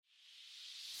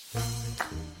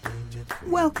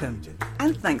Welcome,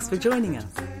 and thanks for joining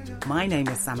us. My name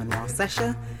is Samanwal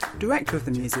Sesha, Director of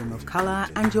the Museum of Colour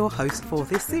and your host for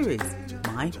this series,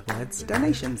 My Words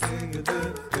Donations.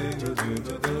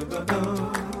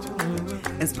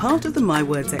 As part of the My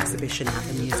Words exhibition at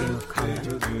the Museum of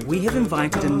Colour, we have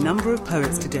invited a number of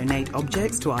poets to donate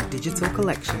objects to our digital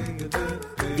collection.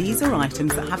 These are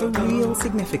items that have a real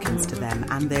significance to them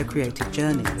and their creative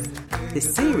journeys.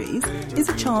 This series is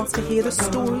a chance to hear the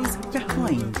stories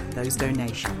behind those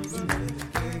donations.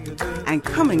 And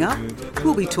coming up,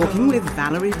 we'll be talking with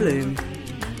Valerie Bloom.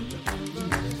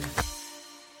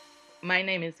 My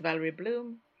name is Valerie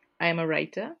Bloom. I am a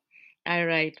writer. I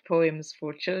write poems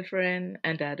for children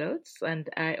and adults, and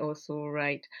I also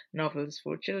write novels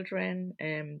for children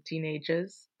and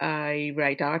teenagers. I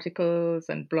write articles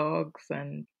and blogs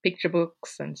and picture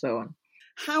books and so on.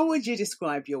 How would you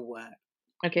describe your work?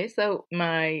 Okay, so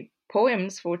my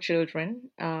poems for children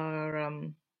are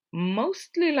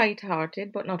mostly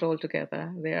light-hearted, but not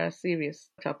altogether. There are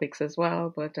serious topics as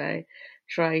well, but I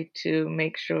try to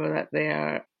make sure that they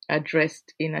are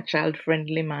addressed in a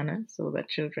child-friendly manner so that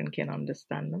children can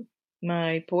understand them.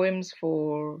 My poems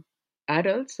for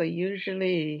adults are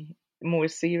usually more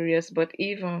serious, but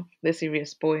even the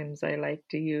serious poems, I like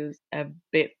to use a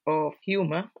bit of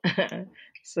humor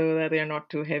so that they're not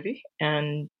too heavy.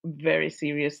 And very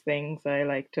serious things I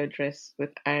like to address with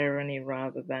irony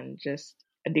rather than just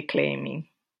declaiming.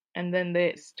 And then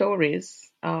the stories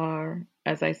are,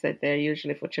 as I said, they're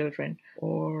usually for children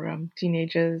or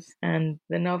teenagers. And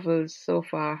the novels so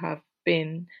far have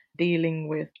been dealing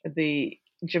with the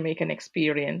Jamaican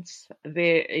experience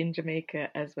there in Jamaica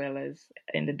as well as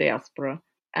in the diaspora.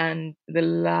 And the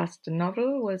last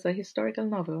novel was a historical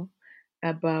novel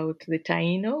about the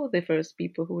Taino, the first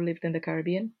people who lived in the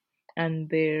Caribbean, and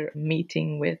their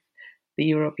meeting with the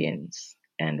Europeans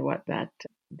and what that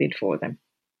did for them.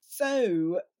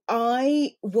 So,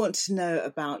 I want to know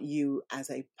about you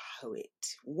as a poet.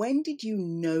 When did you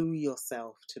know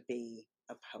yourself to be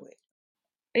a poet?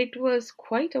 It was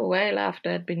quite a while after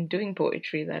I'd been doing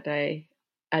poetry that I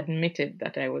admitted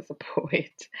that I was a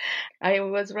poet. I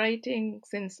was writing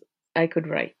since I could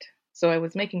write. So I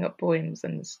was making up poems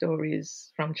and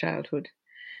stories from childhood.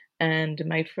 And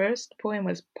my first poem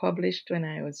was published when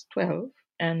I was 12.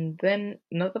 And then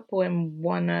another poem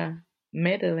won a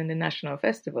medal in the National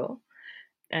Festival.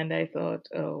 And I thought,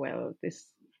 oh, well, this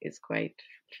is quite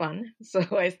fun. So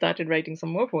I started writing some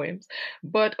more poems.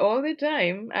 But all the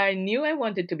time, I knew I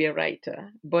wanted to be a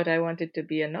writer, but I wanted to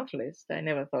be a novelist. I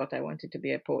never thought I wanted to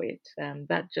be a poet.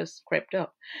 That just crept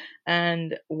up.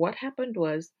 And what happened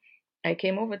was I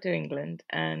came over to England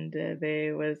and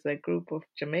there was a group of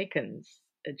Jamaicans,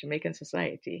 a Jamaican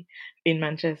society in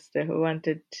Manchester who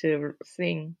wanted to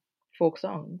sing folk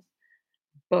songs,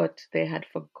 but they had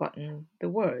forgotten the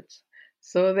words.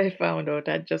 So they found out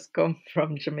I'd just come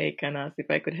from Jamaica and asked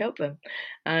if I could help them.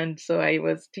 And so I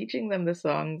was teaching them the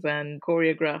songs and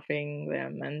choreographing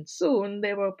them. And soon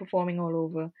they were performing all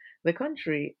over the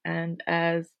country. And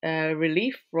as a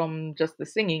relief from just the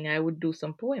singing, I would do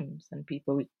some poems. And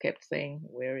people kept saying,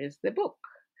 "Where is the book?"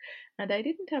 And I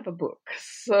didn't have a book.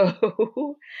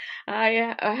 So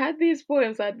I had these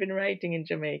poems I'd been writing in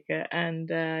Jamaica,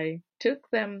 and I took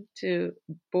them to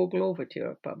Bogle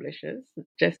Overture publishers.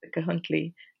 Jessica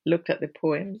Huntley looked at the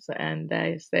poems, and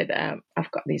I said,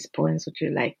 "I've got these poems. Would you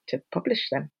like to publish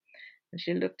them?" And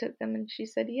she looked at them and she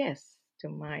said yes, to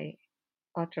my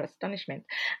utter astonishment.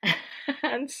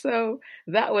 And so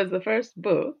that was the first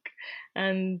book.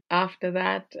 And after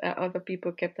that, other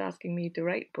people kept asking me to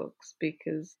write books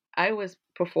because I was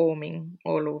performing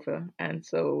all over. And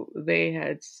so they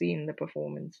had seen the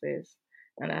performances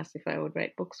and asked if I would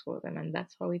write books for them. And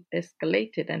that's how it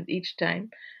escalated. And each time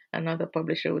another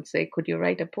publisher would say, "Could you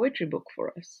write a poetry book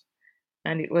for us?"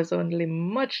 And it was only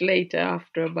much later,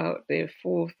 after about the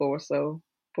fourth or so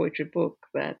poetry book,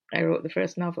 that I wrote the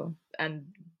first novel.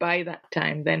 And by that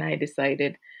time, then I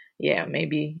decided, yeah,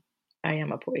 maybe I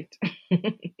am a poet.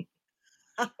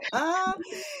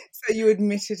 So you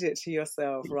admitted it to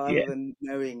yourself rather Yeah. than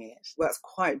knowing it. Well, that's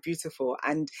quite beautiful.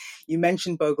 And you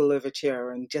mentioned Bogle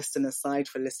Overture, and just an aside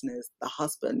for listeners, the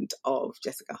husband of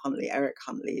Jessica Huntley, Eric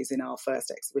Huntley, is in our first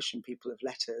exhibition, People of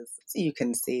Letters. So you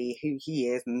can see who he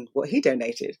is and what he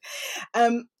donated.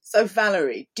 So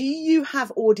Valerie, do you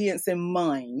have audience in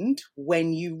mind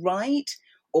when you write,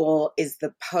 or is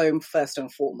the poem first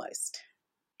and foremost?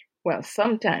 Well,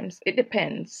 sometimes it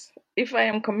depends. If I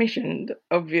am commissioned,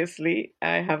 obviously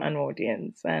I have an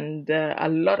audience, and a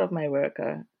lot of my work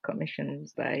are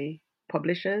commissioned by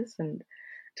publishers. And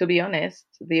to be honest,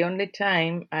 the only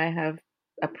time I have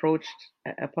approached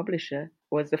a publisher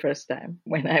was the first time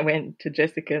when I went to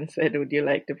Jessica and said, "Would you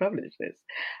like to publish this?"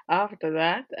 After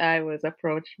that, I was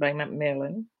approached by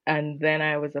Macmillan, and then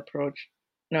I was approached.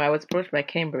 No, I was approached by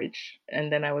Cambridge, and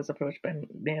then I was approached by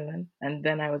Macmillan, and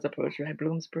then I was approached by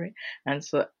Bloomsbury, and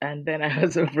then I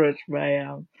was approached by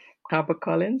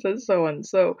HarperCollins, and so on.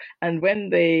 So, and when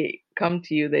they come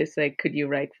to you, they say, "Could you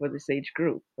write for this age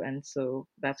group?" And so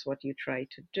that's what you try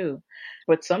to do.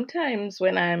 But sometimes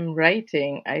when I'm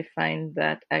writing, I find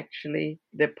that actually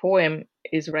the poem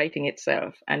is writing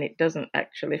itself and it doesn't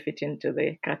actually fit into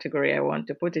the category I want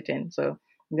to put it in. So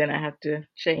then I have to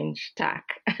change tack.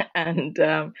 And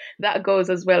that goes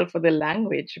as well for the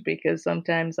language, because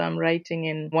sometimes I'm writing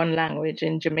in one language,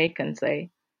 in Jamaican, say,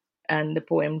 and the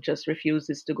poem just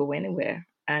refuses to go anywhere.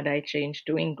 And I change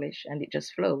to English and it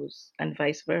just flows, and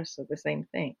vice versa, the same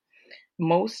thing.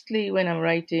 Mostly when I'm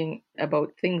writing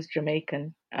about things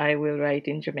Jamaican, I will write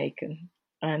in Jamaican.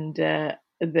 And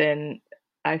then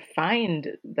I find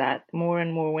that more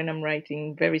and more when I'm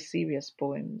writing very serious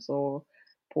poems or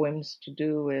poems to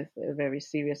do with very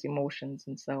serious emotions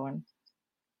and so on,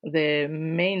 they're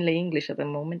mainly English at the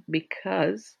moment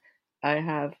because I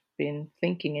have been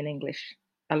thinking in English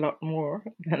a lot more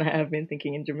than I have been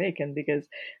thinking in Jamaican, because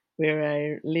where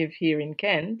I live here in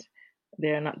Kent,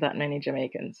 there are not that many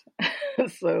Jamaicans.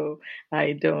 So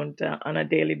I don't, on a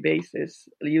daily basis,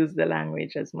 use the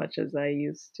language as much as I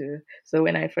used to. So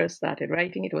when I first started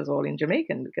writing, it was all in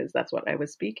Jamaican because that's what I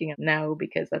was speaking. Now,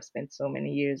 because I've spent so many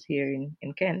years here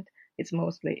in Kent, it's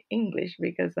mostly English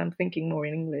because I'm thinking more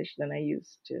in English than I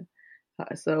used to.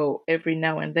 So every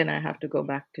now and then I have to go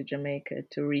back to Jamaica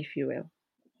to refuel.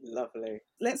 Lovely.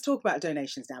 Let's talk about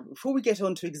donations now. But before we get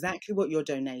on to exactly what you're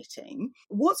donating,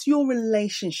 what's your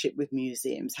relationship with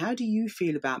museums? How do you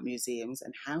feel about museums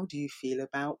and how do you feel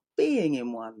about being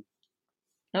in one?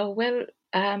 Oh, well,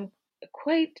 I'm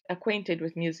quite acquainted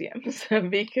with museums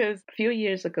because a few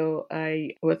years ago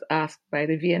I was asked by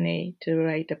the V&A to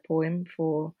write a poem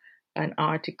for an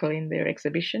article in their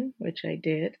exhibition, which I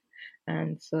did.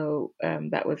 And so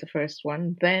that was the first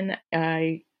one. Then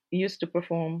I used to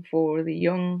perform for the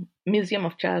Young Museum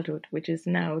of Childhood, which is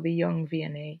now the Young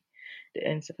V&A.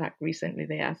 In fact, recently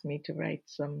they asked me to write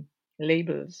some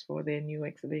labels for their new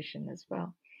exhibition as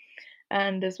well.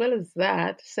 And as well as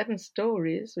that, Seven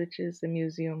Stories, which is the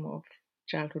Museum of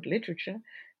Childhood Literature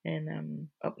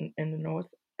up in the north,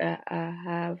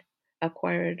 have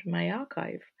acquired my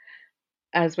archive.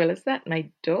 As well as that, my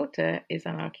daughter is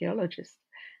an archaeologist,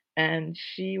 and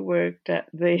she worked at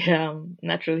the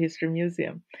Natural History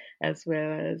Museum as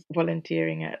well as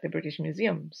volunteering at the British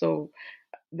Museum. So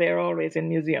they're always in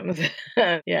museums.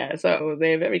 Yeah, so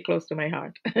they're very close to my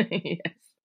heart. Yes.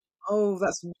 Oh,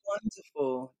 that's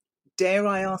wonderful. Dare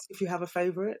I ask if you have a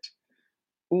favourite?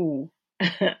 Ooh.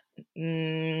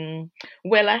 Mm,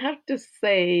 well, I have to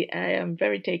say I am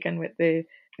very taken with the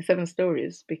Seven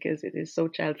Stories because it is so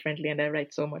child friendly and I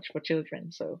write so much for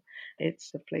children. So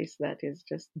it's a place that is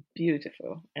just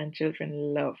beautiful and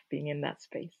children love being in that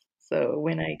space. So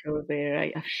when I go there,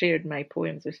 I've shared my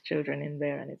poems with children in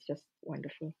there and it's just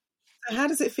wonderful. So how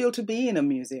does it feel to be in a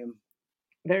museum?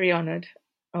 Very honored,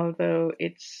 although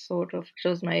it sort of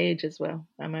shows my age as well.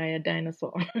 Am I a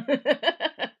dinosaur?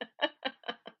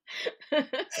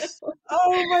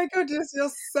 Oh my goodness, you're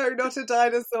so not a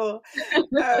dinosaur.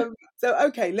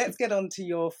 Okay, let's get on to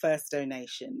your first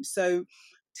donation. So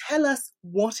tell us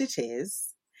what it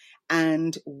is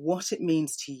and what it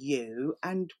means to you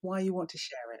and why you want to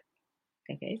share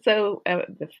it. Okay, so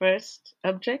the first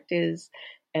object is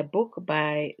a book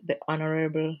by the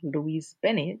Honorable Louise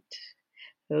Bennett,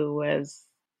 who was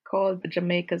called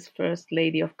Jamaica's First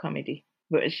Lady of Comedy.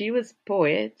 But she was a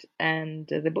poet, and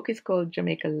the book is called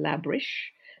Jamaica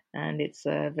Labrish, and it's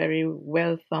a very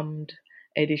well thumbed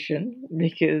edition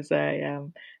because I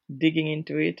am digging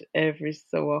into it every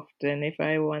so often. If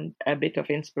I want a bit of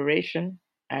inspiration,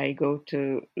 I go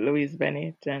to Louise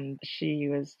Bennett, and she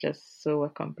was just so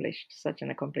accomplished, such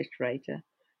an accomplished writer.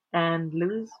 And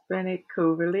Louise Bennett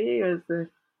Coverley was the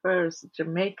first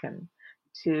Jamaican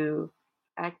to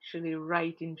actually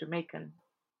write in Jamaican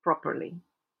properly.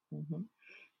 Mhm.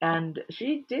 And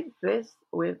she did this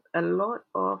with a lot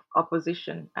of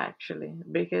opposition, actually,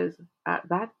 because at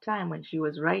that time when she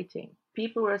was writing,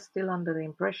 people were still under the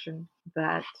impression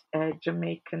that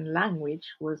Jamaican language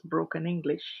was broken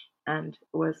English and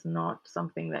was not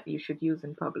something that you should use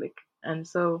in public. And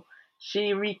so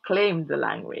she reclaimed the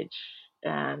language.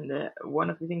 And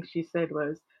one of the things she said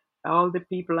was, all the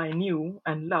people I knew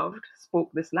and loved spoke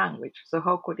this language. So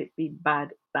how could it be bad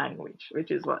language?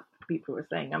 Which is what people were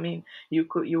saying. I mean, you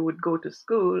would go to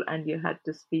school and you had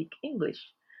to speak English,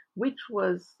 which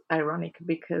was ironic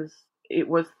because it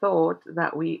was thought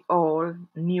that we all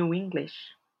knew English.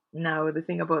 Now, the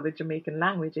thing about the Jamaican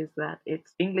language is that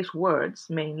it's English words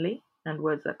mainly and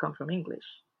words that come from English,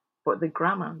 but the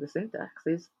grammar, the syntax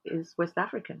is West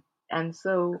African. And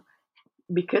so,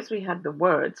 because we had the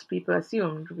words, people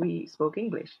assumed we spoke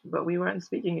English, but we weren't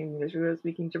speaking English, we were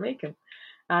speaking Jamaican.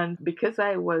 And because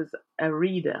I was a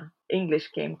reader, English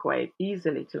came quite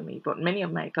easily to me. But many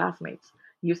of my classmates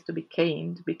used to be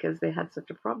caned because they had such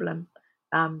a problem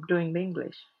doing the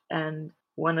English. And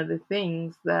one of the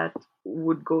things that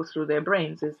would go through their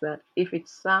brains is that if it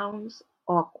sounds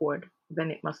awkward,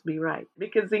 then it must be right,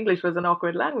 because English was an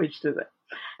awkward language to them.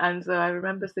 And so I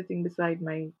remember sitting beside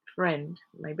my friend,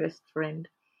 my best friend,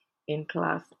 in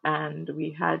class, and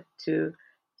we had to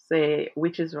say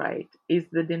which is right. Is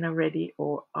the dinner ready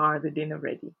or are the dinner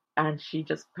ready? And she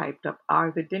just piped up,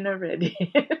 are the dinner ready?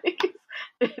 Because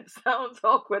it sounds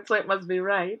awkward, so it must be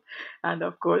right. And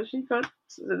of course, she got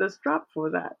the strap for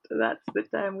that. That's the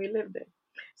time we lived in.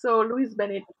 So Louise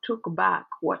Bennett took back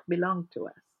what belonged to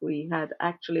us. We had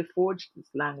actually forged this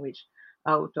language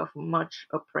out of much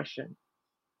oppression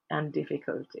and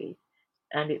difficulty,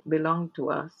 and it belonged to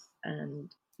us.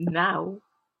 And now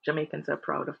Jamaicans are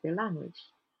proud of their language.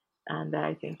 And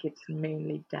I think it's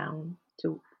mainly down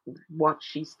to what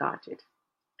she started.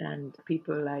 And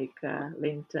people like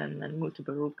Linton and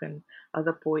Mutabaruch and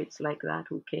other poets like that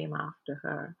who came after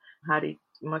her had it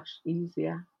much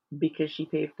easier because she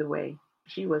paved the way.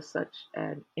 She was such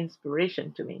an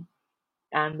inspiration to me.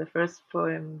 And the first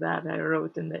poem that I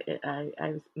wrote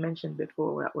I mentioned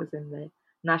before, that was in the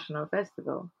National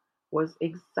Festival, was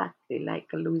exactly like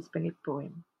a Louise Bennett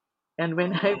poem. And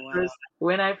Wow.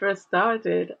 when I first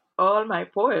started, all my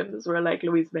poems were like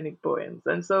Louise Bennett poems.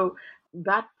 And so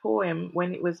that poem,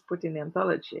 when it was put in the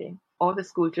anthology, all the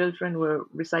school children were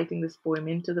reciting this poem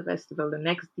into the festival the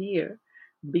next year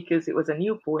because it was a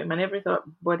new poem, and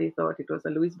everybody thought it was a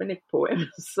Louise Bennett poem.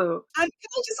 So And can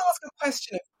I just ask a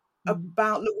question mhm,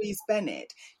 about Louise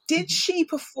Bennett? Did mhm. she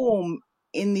perform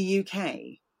in the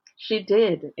UK? She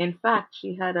did. In fact,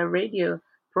 she had a radio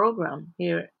program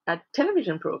here, a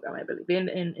television program, I believe,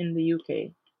 in the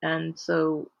UK. And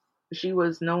so she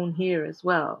was known here as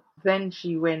well. Then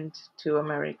she went to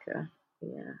America.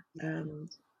 Yeah. And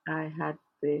I had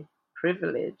the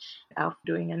privilege of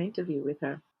doing an interview with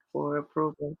her for a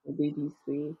program for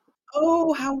BBC.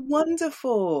 Oh, how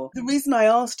wonderful. The reason I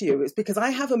asked you is because I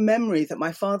have a memory that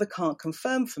my father can't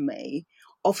confirm for me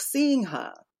of seeing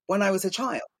her when I was a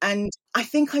child. And I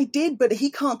think I did, but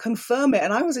he can't confirm it.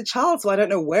 And I was a child, so I don't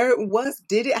know where it was.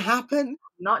 Did it happen?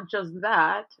 Not just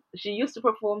that, she used to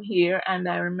perform here, and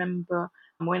I remember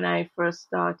when I first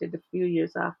started, a few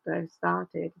years after I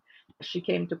started, she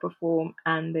came to perform,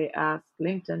 and they asked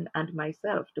Linton and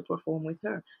myself to perform with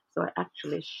her. So I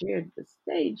actually shared the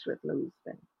stage with Louise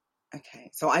then.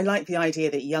 Okay, so I like the idea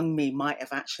that young me might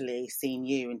have actually seen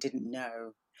you and didn't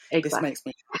know. This Exactly. makes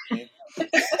me happy.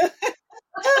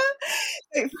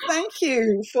 Thank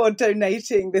you for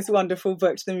donating this wonderful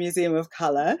book to the Museum of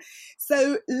Colour.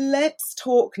 So let's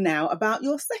talk now about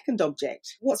your second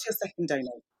object. What's your second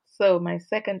donate? So my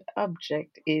second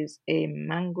object is a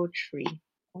mango tree.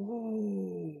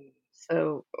 Oh,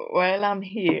 So while I'm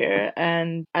here,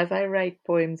 and as I write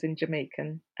poems in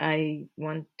Jamaican, I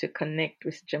want to connect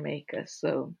with Jamaica.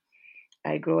 So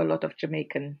I grow a lot of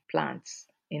Jamaican plants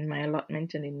in my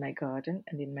allotment and in my garden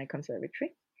and in my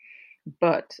conservatory.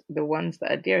 But the ones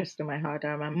that are dearest to my heart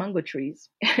are my mango trees.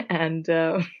 And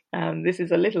this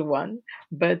is a little one.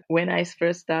 But when I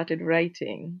first started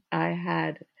writing, I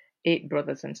had 8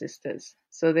 brothers and sisters.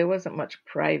 So there wasn't much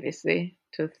privacy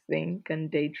to think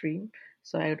and daydream.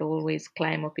 So I would always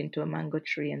climb up into a mango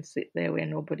tree and sit there where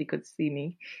nobody could see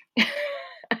me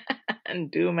and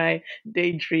do my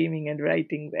daydreaming and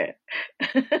writing there.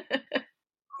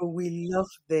 oh, we love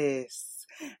this.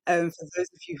 For those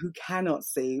of you who cannot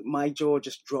see, my jaw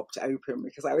just dropped open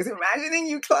because I was imagining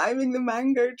you climbing the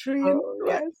mango tree and Oh,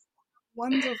 right, yes.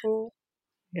 wonderful.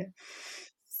 Yeah.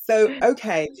 So,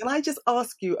 okay, can I just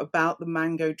ask you about the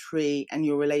mango tree and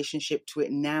your relationship to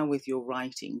it now with your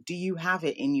writing? Do you have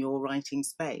it in your writing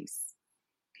space?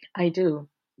 I do,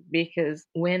 because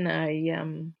when I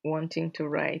am wanting to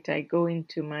write, I go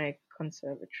into my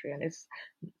conservatory, and it's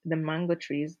the mango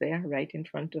trees there right in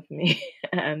front of me,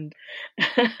 and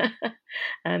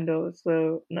and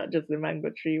also not just the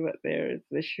mango tree, but there's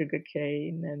the sugar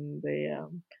cane and the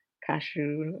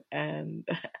cashew, and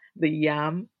the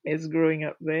yam is growing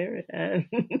up there, and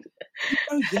You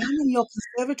grow yam in your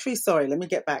conservatory? Sorry, let me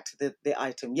get back to the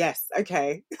item. Yes,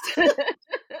 okay.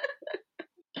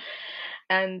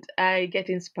 and I get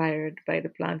inspired by the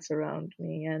plants around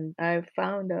me, and I've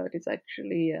found out it's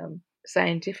actually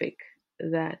scientific.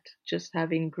 that just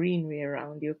having greenery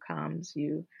around you calms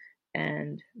you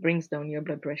and brings down your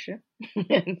blood pressure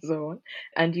and so on.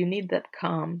 And you need that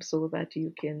calm so that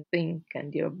you can think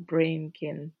and your brain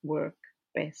can work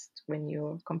best when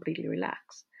you're completely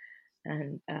relaxed.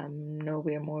 And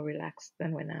nowhere more relaxed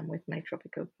than when I'm with my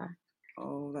tropical plant.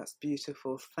 Oh, that's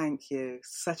beautiful. Thank you.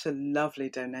 Such a lovely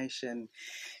donation.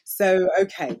 So,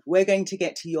 okay, we're going to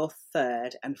get to your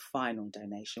third and final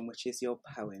donation, which is your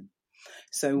poem.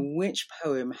 So which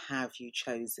poem have you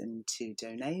chosen to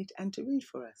donate and to read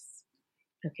for us?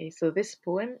 Okay, so this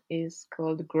poem is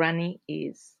called Granny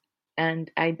Is.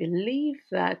 And I believe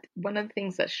that one of the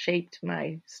things that shaped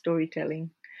my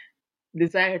storytelling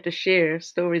desire to share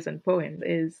stories and poems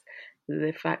is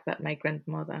the fact that my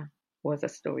grandmother was a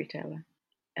storyteller.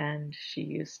 And she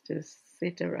used to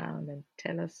sit around and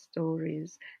tell us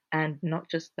stories. And not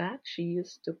just that, she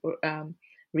used to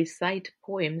recite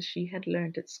poems she had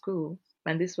learned at school.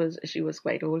 And she was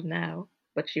quite old now,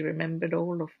 but she remembered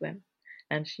all of them.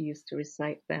 And she used to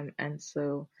recite them. And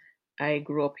so I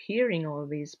grew up hearing all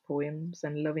these poems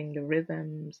and loving the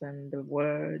rhythms and the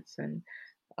words. And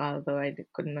although I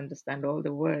couldn't understand all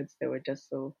the words, they were just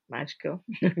so magical,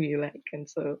 if you like. And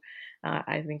so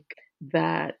I think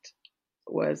that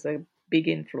was a big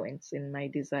influence in my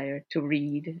desire to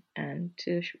read and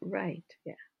to write.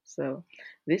 Yeah. So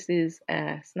this is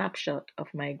a snapshot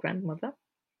of my grandmother.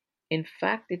 In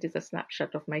fact, it is a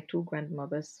snapshot of my two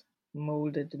grandmothers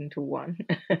molded into one.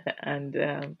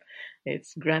 And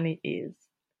it's Granny Is.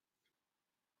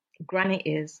 Granny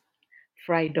Is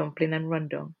fried dumpling and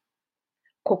rundown,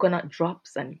 coconut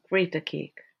drops and grater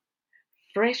cake,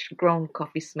 fresh ground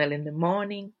coffee smell in the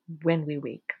morning when we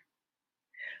wake.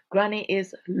 Granny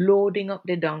is loading up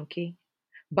the donkey,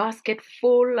 basket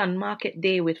full on market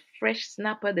day with fresh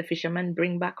snapper the fishermen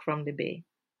bring back from the bay.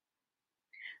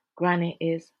 Granny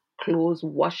is clothes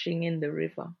washing in the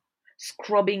river,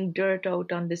 scrubbing dirt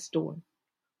out on the stone,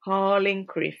 hauling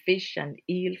crayfish and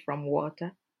eel from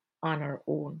water on her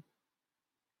own.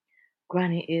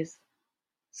 Granny is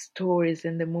stories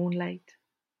in the moonlight,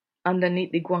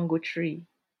 underneath the guango tree,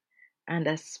 and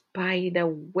a spider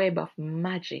web of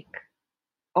magic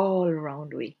all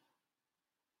around we.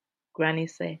 Granny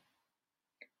say,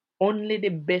 only the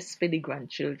best for the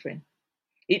grandchildren.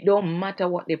 It don't matter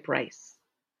what the price.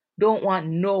 Don't want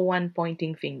no one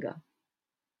pointing finger.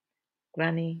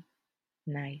 Granny,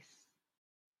 nice.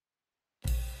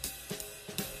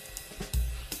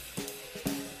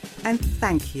 And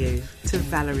thank you to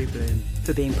Valerie Bloom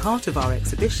for being part of our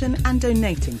exhibition and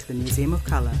donating to the Museum of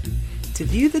Colour. To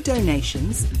view the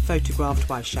donations, photographed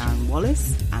by Sharon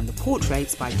Wallace, and the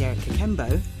portraits by Derek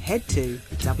Kakembo, head to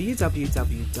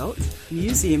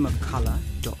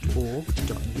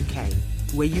www.museumofcolour.org.uk,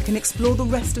 where you can explore the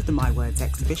rest of the My Words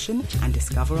exhibition and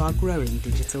discover our growing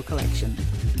digital collection.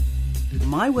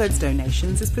 My Words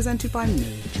Donations is presented by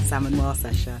me, Samanwar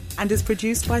Sesha, and is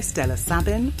produced by Stella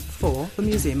Sabin for the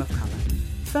Museum of Colour.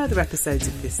 Further episodes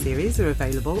of this series are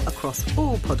available across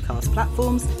all podcast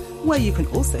platforms, where you can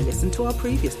also listen to our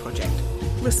previous project,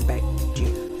 Respect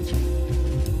Due.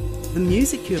 The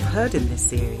music you have heard in this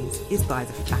series is by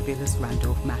the fabulous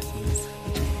Randolph Matthews.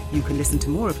 You can listen to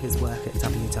more of his work at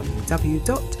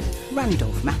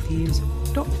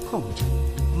www.randolphmatthews.com.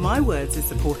 My Words is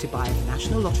supported by the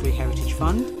National Lottery Heritage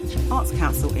Fund, Arts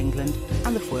Council England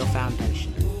and the Foyle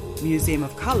Foundation. Museum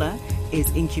of Colour is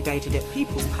incubated at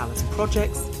People's Palace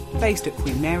Projects, based at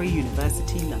Queen Mary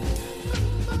University, London.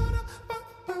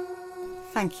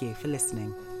 Thank you for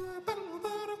listening.